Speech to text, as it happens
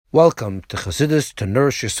Welcome to Chassidus to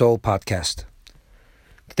Nourish Your Soul podcast.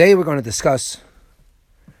 Today we're going to discuss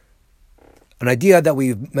an idea that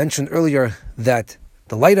we mentioned earlier, that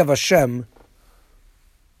the light of Hashem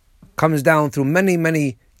comes down through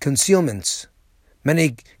many concealments,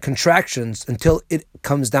 many contractions until it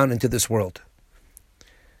comes down into this world.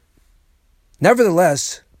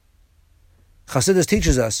 Nevertheless, Chassidus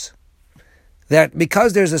teaches us that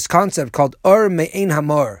because there's this concept called Or Me'ein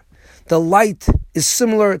Hamor, the light is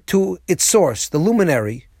similar to its source, the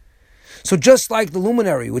luminary. So just like the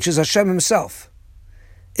luminary, which is Hashem himself,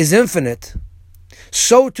 is infinite,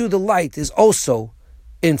 so too the light is also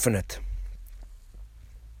infinite.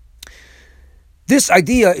 This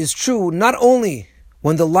idea is true not only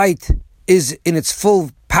when the light is in its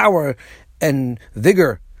full power and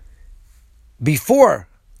vigor before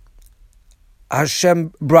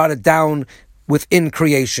Hashem brought it down within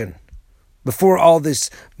creation, before all this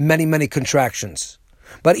many contractions.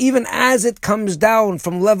 But even as it comes down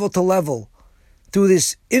from level to level, through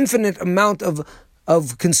this infinite amount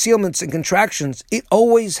of concealments and contractions, it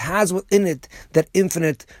always has within it that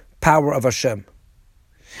infinite power of Hashem.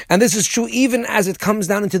 And this is true even as it comes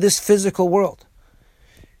down into this physical world.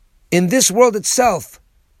 In this world itself,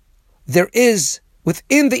 there is,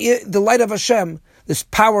 within the light of Hashem, this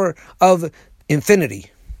power of infinity.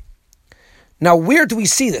 Now, where do we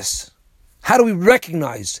see this? How do we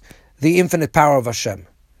recognize the infinite power of Hashem?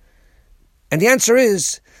 And the answer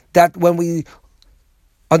is that when we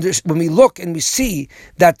look and we see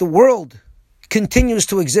that the world continues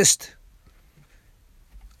to exist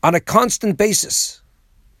on a constant basis,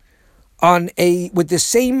 with the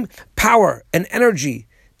same power and energy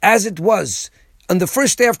as it was on the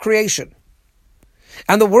first day of creation,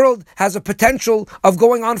 and the world has a potential of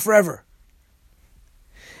going on forever.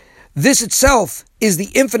 This itself is the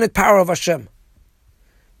infinite power of Hashem.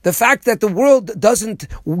 The fact that the world doesn't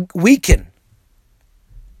weaken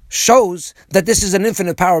shows that this is an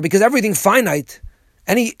infinite power, because everything finite,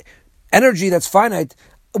 any energy that's finite,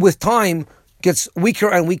 with time gets weaker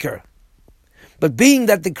and weaker. But being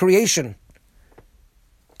that the creation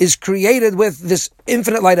is created with this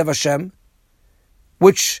infinite light of Hashem,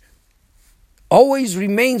 which always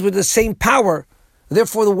remains with the same power,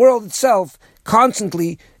 therefore the world itself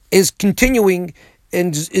constantly is continuing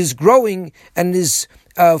and is growing and is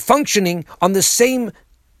functioning on the same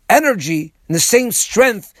energy and the same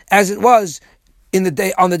strength as it was on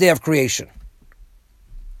the day of creation.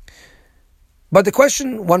 But the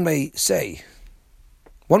question one may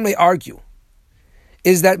argue,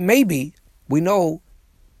 is that maybe we know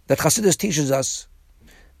that Chassidus teaches us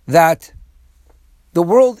that the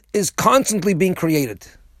world is constantly being created,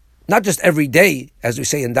 not just every day, as we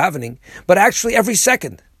say in davening, but actually every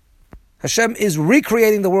second. Hashem is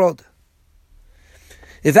recreating the world.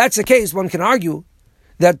 If that's the case, one can argue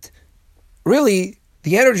that really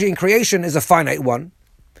the energy in creation is a finite one.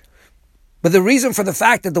 But the reason for the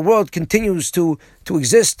fact that the world continues to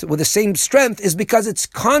exist with the same strength is because it's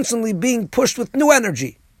constantly being pushed with new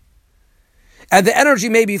energy. And the energy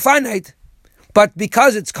may be finite, but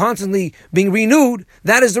because it's constantly being renewed,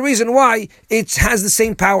 that is the reason why it has the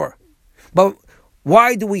same power. But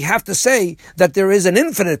why do we have to say that there is an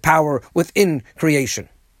infinite power within creation?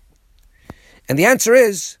 And the answer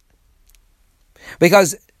is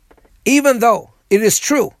because even though it is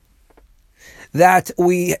true that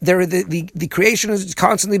the creation is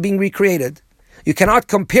constantly being recreated, you cannot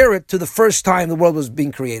compare it to the first time the world was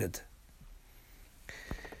being created.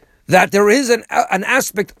 That there is an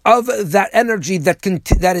aspect of that energy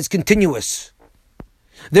that is continuous.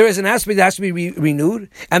 There is an aspect that has to be renewed,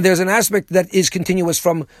 and there's an aspect that is continuous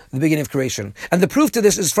from the beginning of creation. And the proof to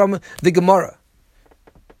this is from the Gemara.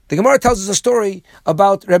 The Gemara tells us a story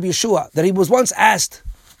about Rabbi Yeshua, that he was once asked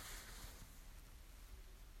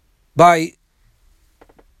by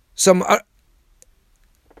some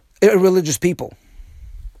irreligious people,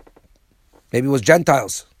 maybe it was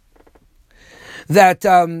Gentiles, that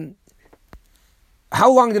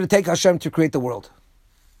how long did it take Hashem to create the world?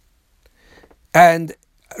 And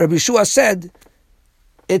Rabbi Yeshua said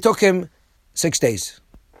it took him 6 days.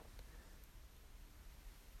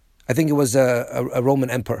 I think it was a Roman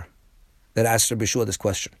emperor that asked Rabbi Yeshua this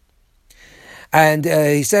question. And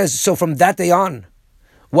he says, so from that day on,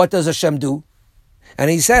 what does Hashem do? And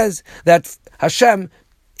he says that Hashem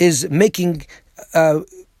is making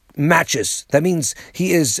matches. That means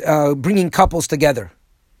he is bringing couples together,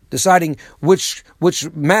 deciding which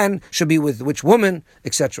man should be with which woman,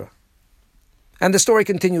 etc. And the story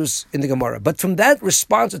continues in the Gemara. But from that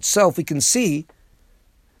response itself, we can see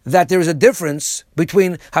that there is a difference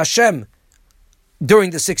between Hashem during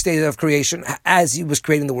the 6 days of creation, as he was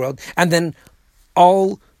creating the world, and then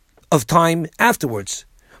all of time afterwards.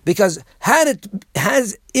 Because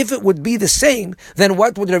if it would be the same, then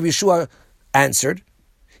what would Rabbi Yeshua answered?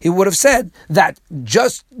 He would have said that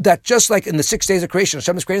just like in the 6 days of creation,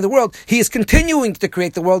 Hashem is creating the world, He is continuing to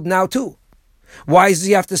create the world now too. Why does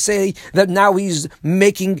He have to say that now He's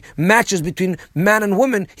making matches between man and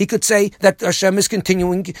woman? He could say that Hashem is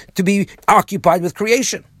continuing to be occupied with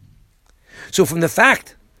creation. So from the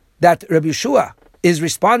fact that Rabbi Yeshua is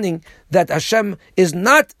responding that Hashem is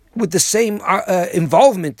not with the same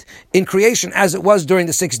involvement in creation as it was during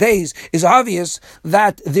the 6 days, is obvious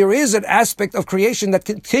that there is an aspect of creation that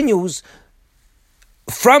continues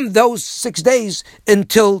from those 6 days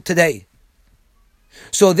until today.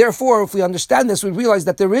 So therefore, if we understand this, we realize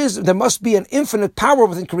that there must be an infinite power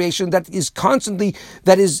within creation that is constantly,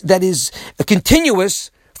 that is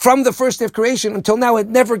continuous from the first day of creation until now. It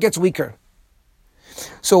never gets weaker.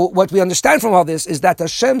 So what we understand from all this is that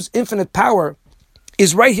Hashem's infinite power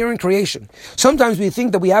is right here in creation. Sometimes we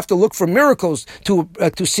think that we have to look for miracles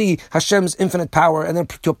to see Hashem's infinite power and then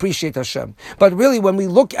to appreciate Hashem. But really, when we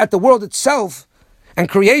look at the world itself and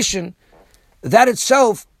creation, that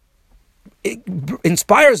itself it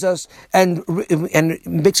inspires us and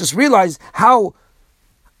makes us realize how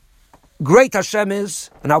great Hashem is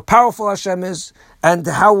and how powerful Hashem is and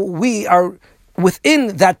how we are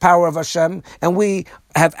within that power of Hashem and we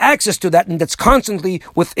have access to that, and that's constantly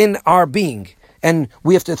within our being. And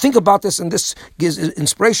we have to think about this, and this gives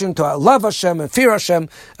inspiration to love Hashem and fear Hashem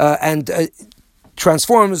and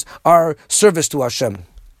transforms our service to Hashem.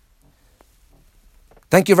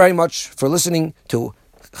 Thank you very much for listening to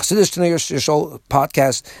Chassidus T'nai Yishol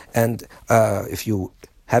podcast, and if you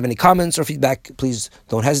have any comments or feedback, please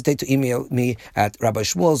don't hesitate to email me at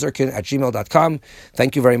rabbishmuelzirkin@gmail.com.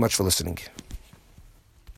 Thank you very much for listening.